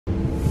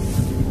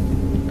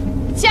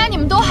既然你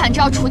们都喊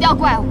着要除掉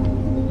怪物，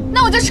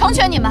那我就成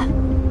全你们，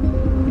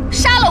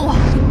杀了我，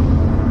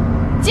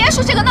结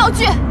束这个闹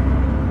剧。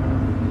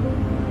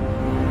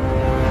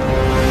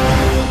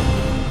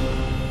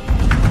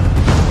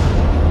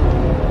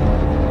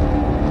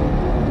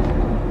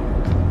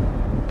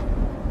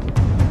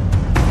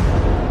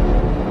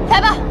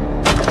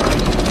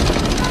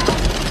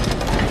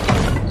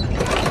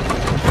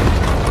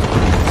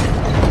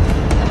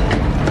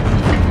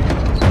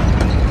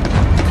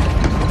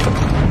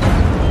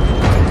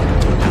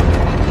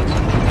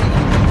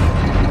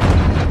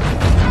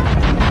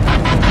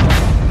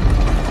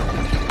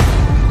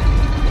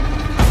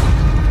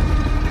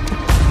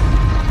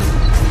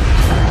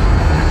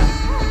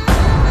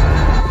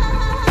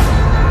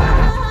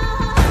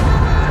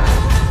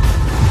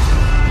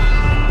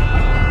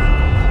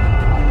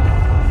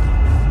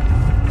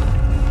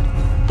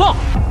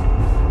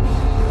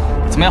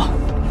 怎么样，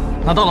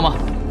拿到了吗？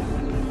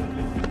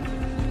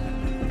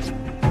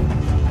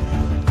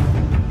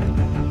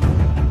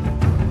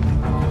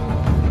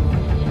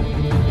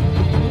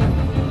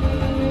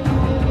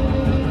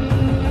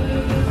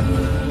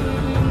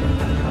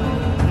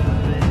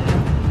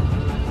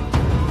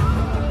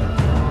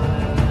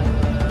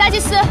大祭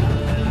司，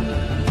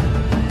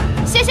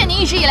谢谢你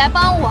一直以来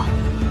帮我，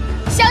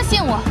相信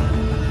我，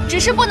只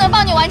是不能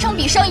帮你完成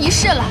毕生仪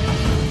式了，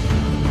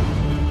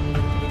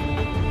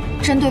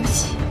真对不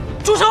起。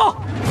 住手！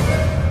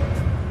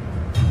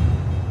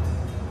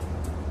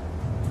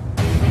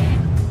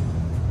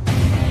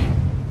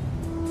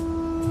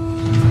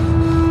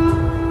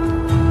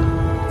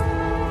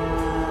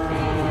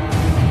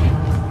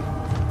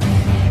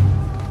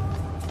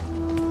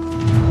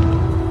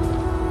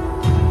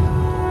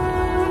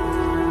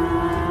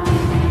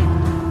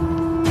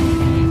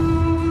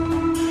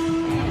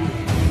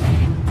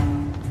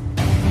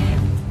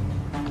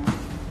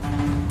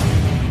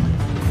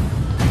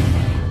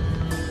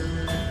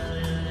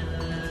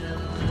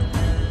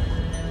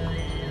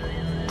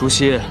主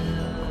席，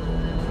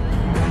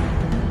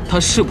他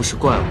是不是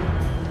怪物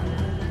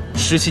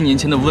？17年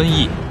前的瘟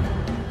疫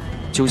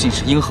究竟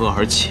是因何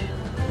而起？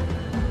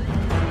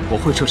我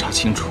会彻查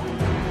清楚，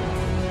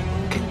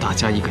给大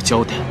家一个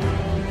交代。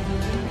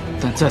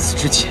但在此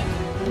之前，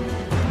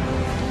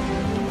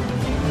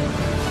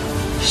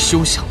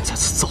休想再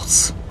次造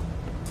次。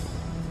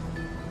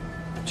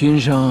君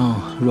生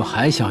若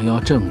还想要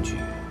证据，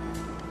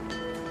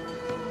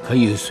可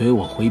以随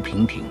我回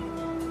平平。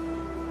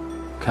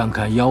 看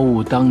看妖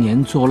物当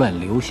年作乱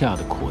留下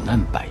的苦难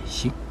百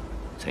姓，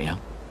怎样？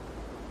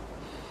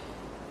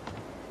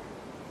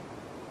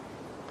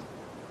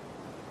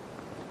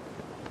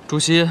主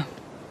席，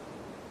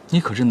你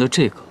可认得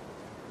这个？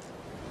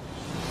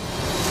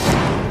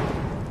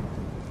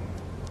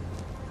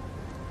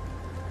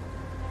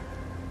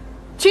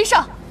君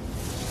上，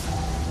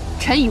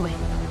臣以为，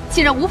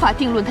既然无法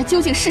定论他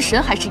究竟是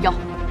神还是妖，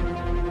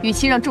与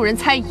其让众人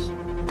猜疑，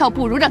倒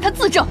不如让他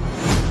自证。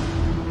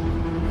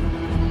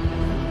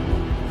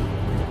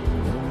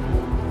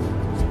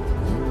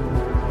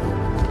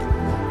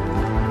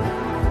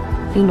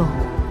 玲珑，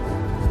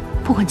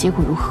不管结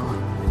果如何，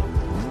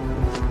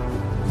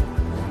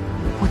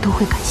我都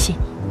会感谢你。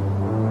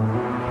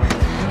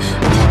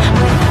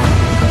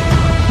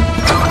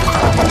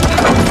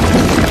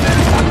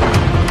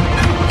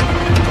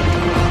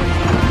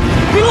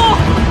玲珑，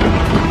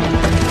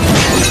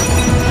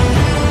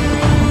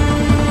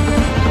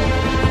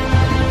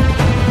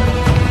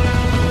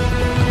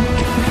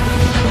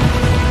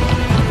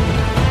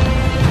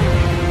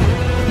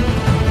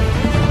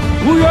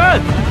无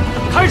缘，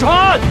开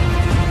船！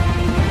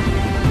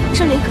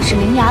 这里可是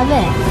灵牙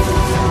卫，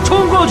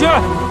冲过去！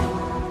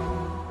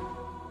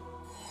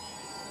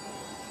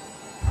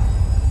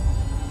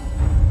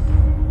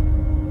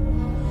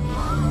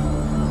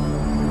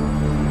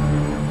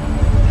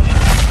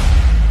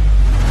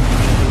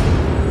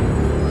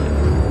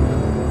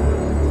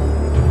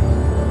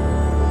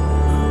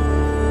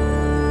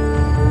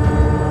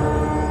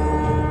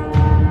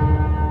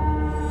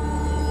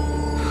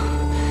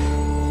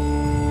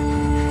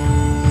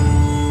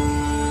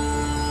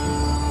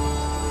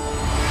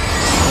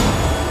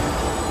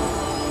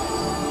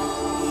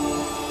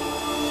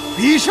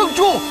毕生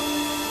柱，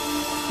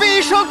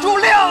毕生柱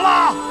亮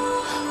了！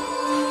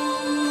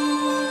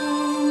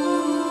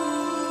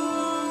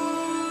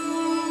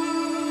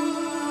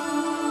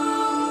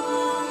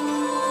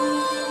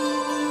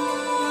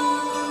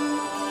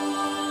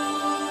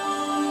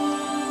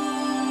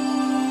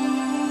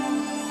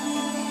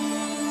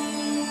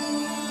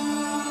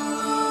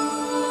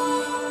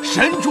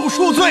神主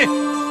恕罪！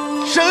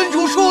神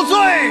主恕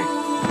罪！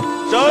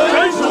神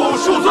主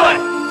恕罪！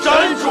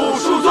神主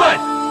恕罪！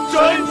神主恕罪！神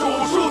主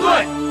恕罪！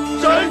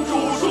神主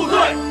恕罪！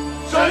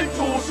神主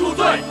恕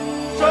罪！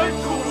神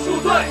主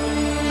恕罪！神主恕罪！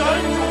神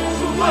主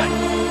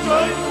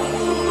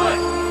恕罪！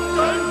神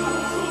主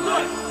恕罪！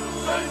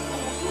神主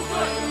恕罪！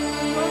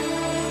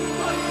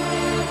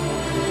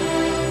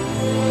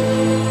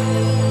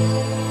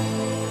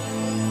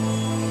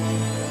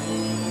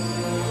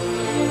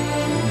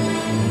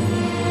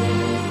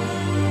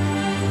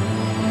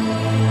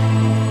 大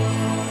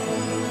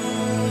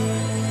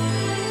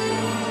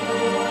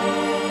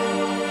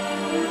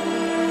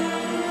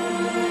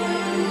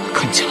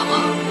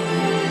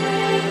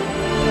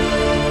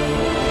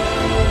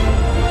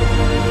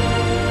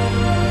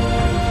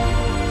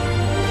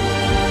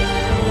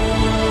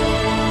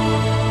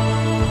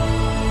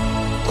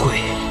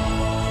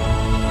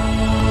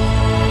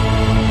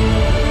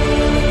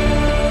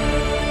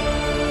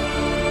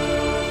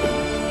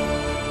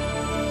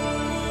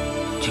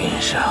君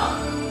上，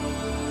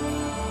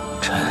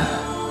臣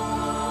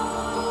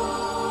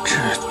知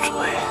罪。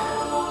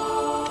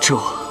这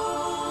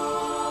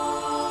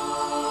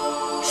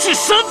是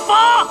神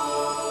法。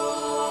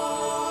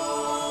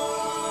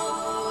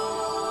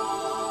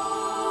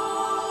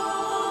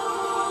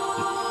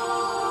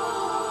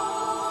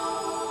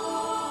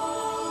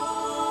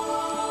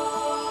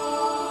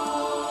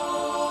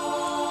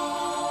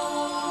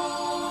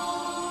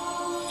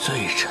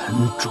罪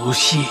臣主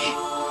戏，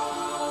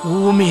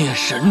污蔑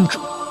神主，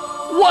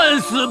万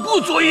死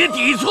不足以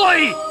抵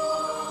罪，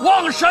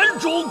望神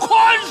主宽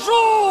恕。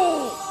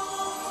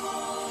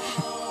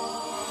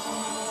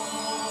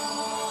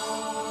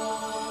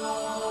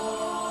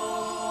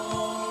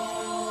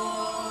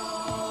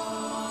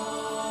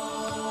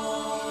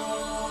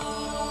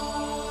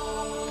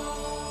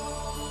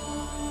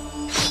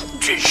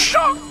君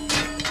上。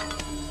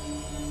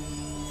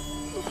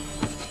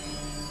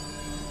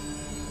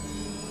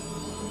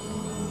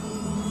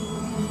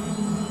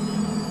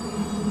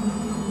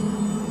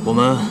我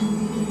们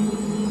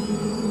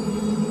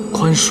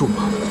宽恕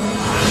吗？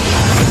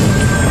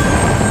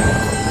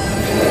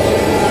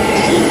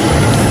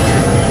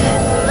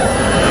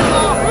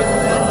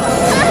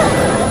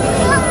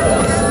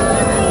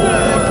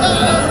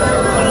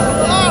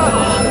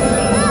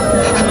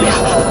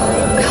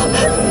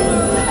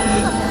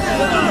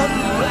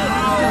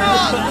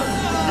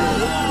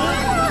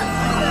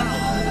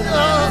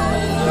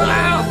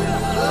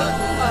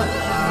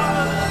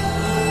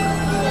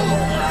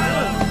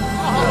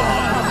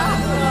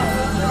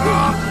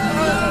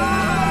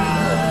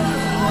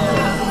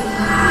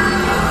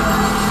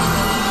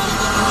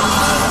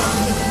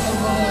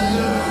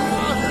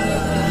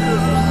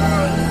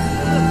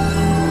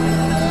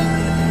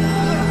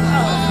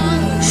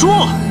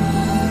说。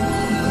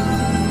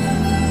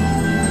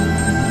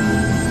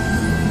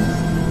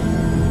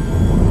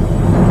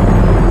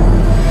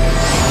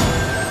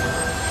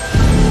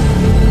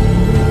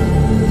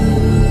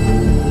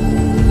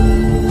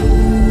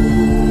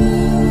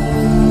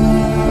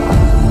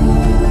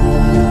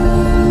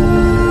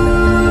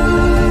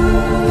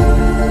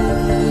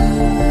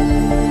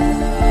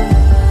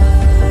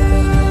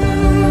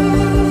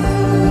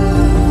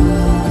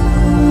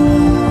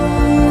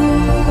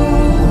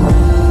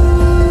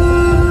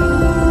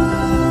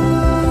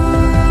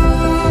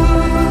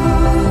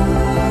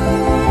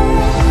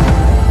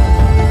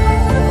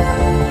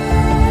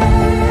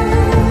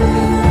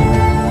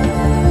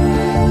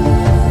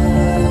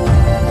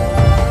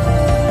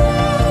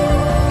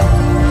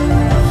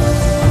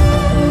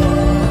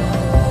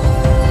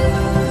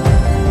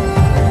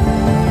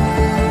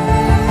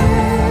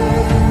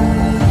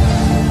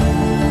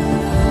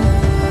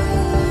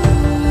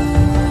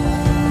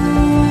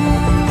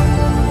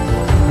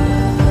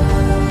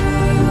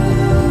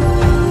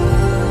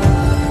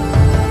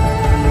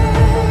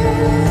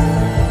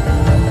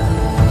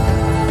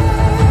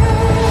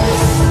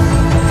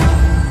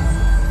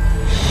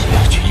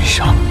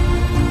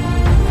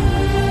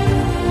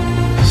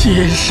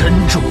谢神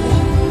主。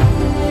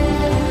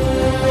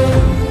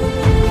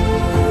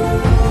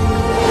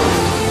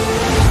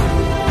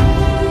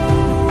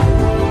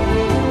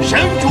神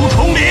主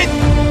重临，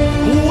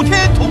普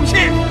天同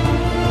庆，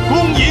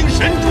恭迎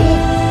神主，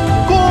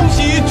恭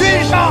喜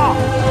君上！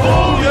恭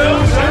迎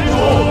神主，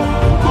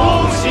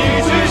恭喜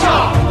君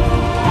上！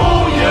恭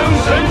迎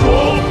神主，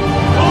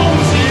恭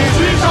喜君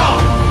上！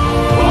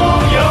恭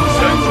迎神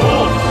主，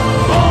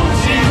恭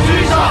喜君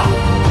上！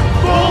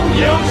恭迎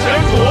神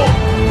主，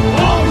恭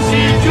喜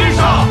君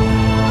上！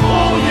恭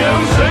迎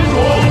神主，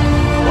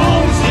恭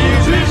喜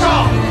君上！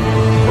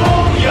恭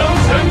迎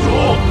神主，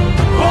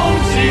恭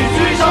喜君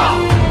上！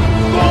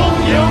恭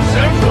迎神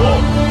主，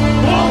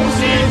恭喜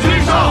君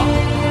上！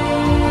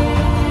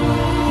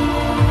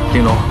玲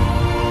珑，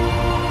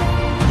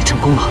你成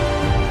功了。